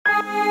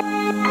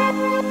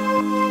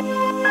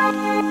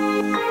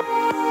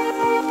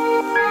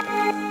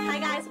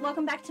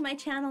welcome back to my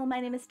channel. My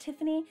name is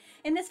Tiffany.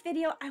 In this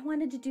video, I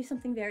wanted to do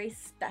something very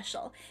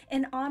special.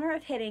 In honor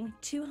of hitting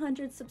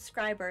 200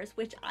 subscribers,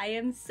 which I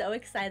am so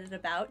excited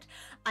about,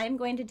 I'm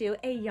going to do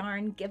a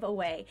yarn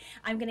giveaway.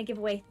 I'm going to give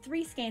away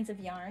 3 skeins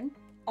of yarn,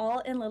 all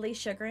in Lily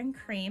Sugar and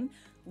Cream.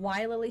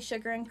 Why Lily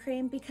Sugar and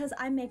Cream? Because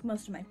I make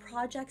most of my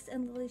projects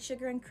in Lily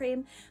Sugar and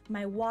Cream,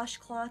 my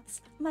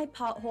washcloths, my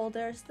pot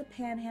holders, the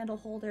panhandle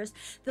holders,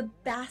 the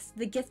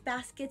gift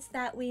baskets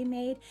that we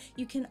made.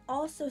 You can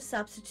also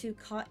substitute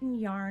cotton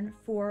yarn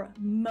for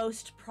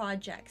most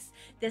projects.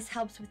 This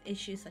helps with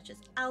issues such as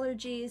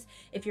allergies,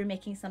 if you're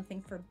making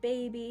something for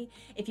baby,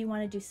 if you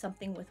want to do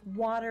something with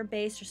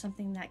water-based or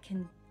something that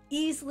can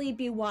easily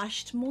be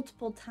washed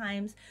multiple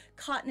times,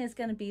 cotton is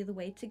going to be the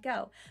way to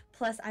go.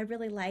 Plus, I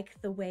really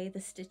like the way the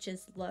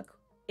stitches look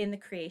in the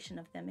creation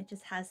of them. It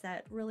just has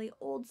that really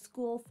old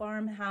school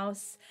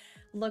farmhouse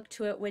look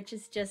to it, which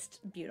is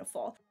just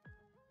beautiful.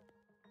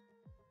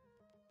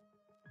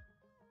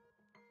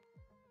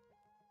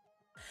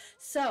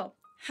 So,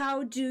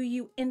 how do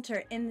you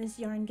enter in this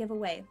yarn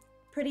giveaway?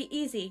 Pretty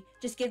easy.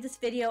 Just give this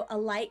video a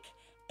like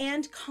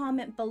and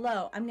comment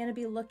below. I'm going to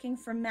be looking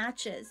for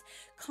matches.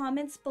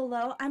 Comments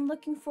below, I'm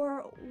looking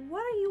for what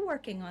are you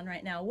working on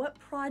right now? What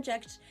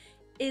project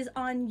is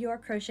on your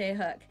crochet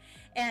hook?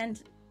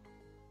 And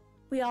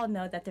we all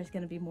know that there's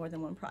going to be more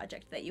than one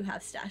project that you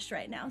have stashed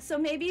right now. So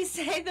maybe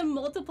say the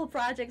multiple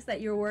projects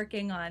that you're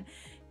working on.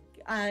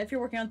 If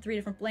you're working on 3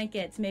 different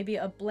blankets, maybe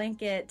a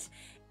blanket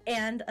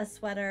and a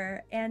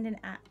sweater and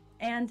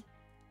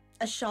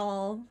a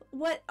shawl.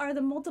 What are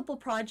the multiple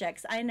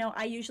projects? I know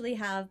I usually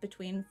have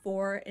between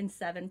 4 and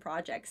 7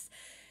 projects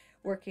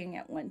working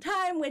at one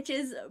time, which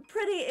is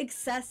pretty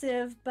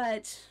excessive,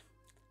 but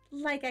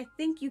like I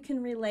think you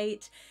can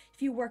relate.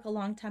 If you work a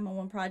long time on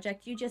one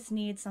project, you just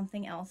need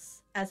something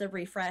else as a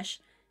refresh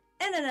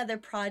and another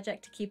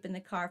project to keep in the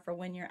car for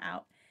when you're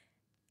out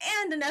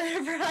and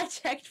another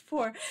project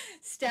for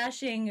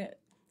stashing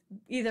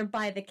either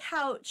by the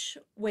couch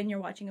when you're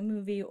watching a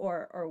movie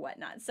or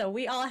whatnot. So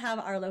we all have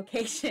our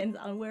locations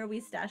on where we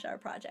stash our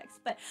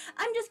projects. But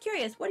I'm just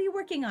curious, what are you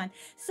working on?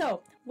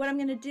 So what I'm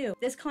going to do,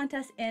 this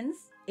contest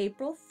ends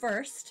April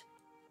 1st.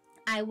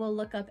 I will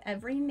look up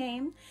every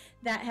name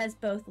that has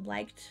both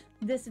liked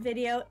this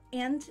video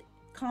and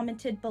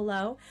commented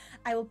below.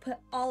 I will put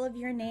all of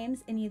your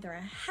names in either a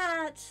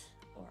hat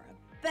or a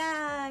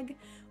bag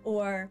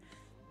or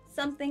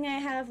something I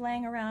have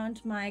laying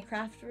around my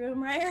craft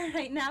room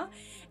right now,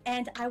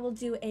 and I will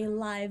do a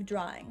live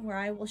drawing where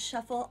I will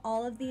shuffle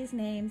all of these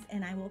names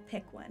and I will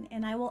pick one,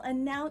 and I will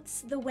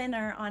announce the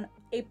winner on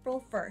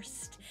April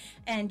 1st,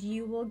 and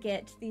you will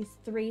get these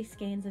 3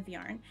 skeins of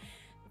yarn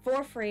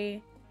for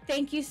free.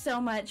 Thank you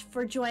so much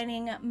for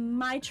joining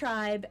my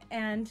tribe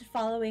and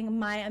following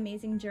my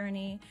amazing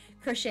journey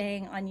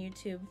crocheting on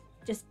YouTube,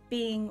 just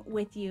being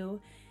with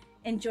you,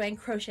 enjoying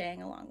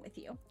crocheting along with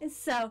you. And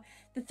so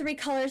the 3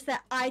 colors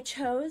that I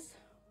chose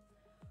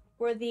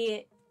were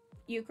the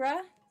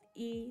Ecru,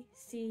 E-C-R-U,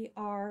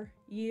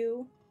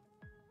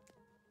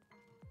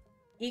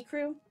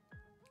 Ecru,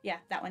 yeah,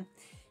 that one.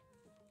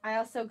 I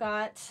also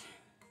got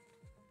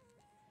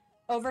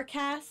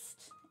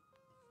Overcast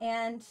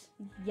and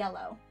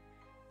Yellow.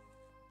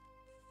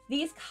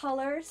 These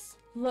colors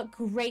look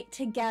great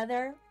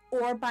together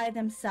or by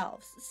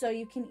themselves. So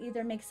you can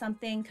either make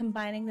something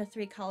combining the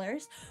 3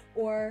 colors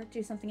or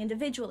do something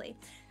individually.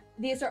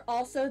 These are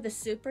also the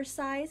super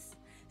size,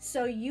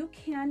 so you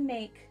can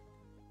make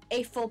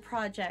a full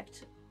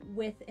project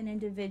with an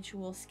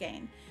individual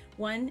skein.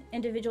 One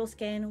individual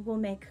skein will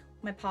make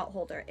my pot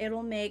holder.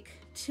 It'll make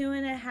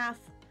 2.5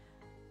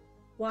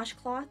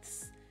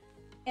 washcloths,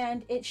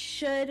 and it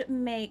should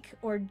make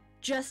or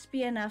just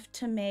be enough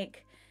to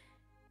make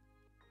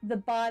the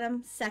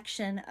bottom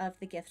section of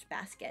the gift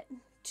basket.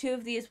 2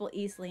 of these will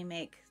easily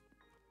make,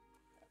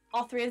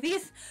 all 3 of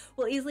these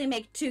will easily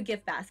make 2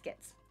 gift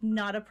baskets.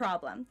 Not a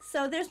problem.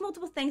 So there's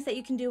multiple things that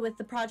you can do with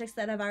the projects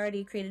that I've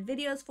already created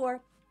videos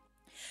for,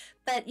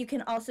 but you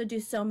can also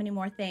do so many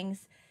more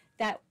things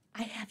that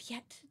I have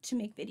yet to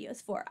make videos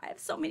for. I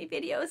have so many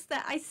videos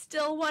that I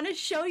still want to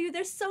show you.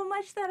 There's so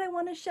much that I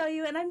want to show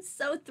you, and I'm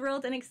so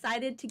thrilled and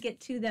excited to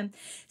get to them.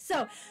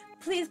 So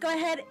please go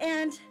ahead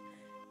and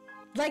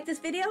like this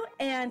video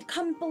and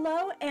comment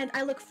below, and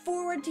I look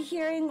forward to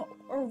hearing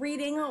or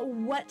reading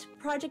what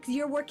projects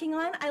you're working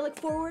on. I look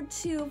forward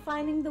to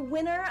finding the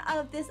winner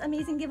of this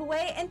amazing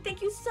giveaway, and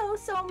thank you so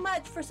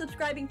much for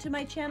subscribing to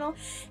my channel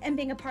and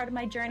being a part of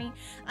my journey.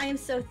 I am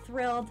so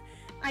thrilled.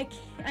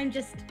 I'm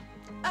just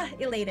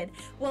elated.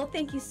 Well,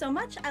 thank you so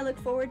much. I look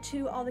forward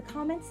to all the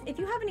comments. If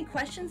you have any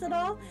questions at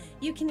all,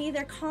 you can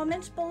either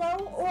comment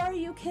below or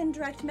you can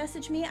direct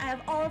message me. I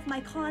have all of my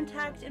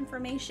contact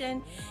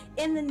information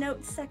in the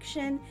notes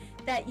section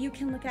that you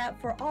can look at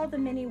for all the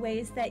many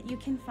ways that you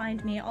can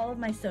find me, all of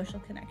my social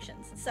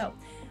connections. So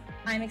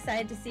I'm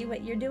excited to see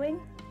what you're doing.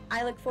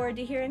 I look forward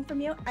to hearing from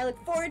you. I look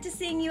forward to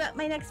seeing you at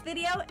my next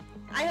video.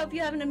 I hope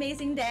you have an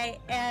amazing day,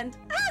 and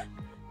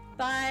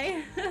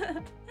bye.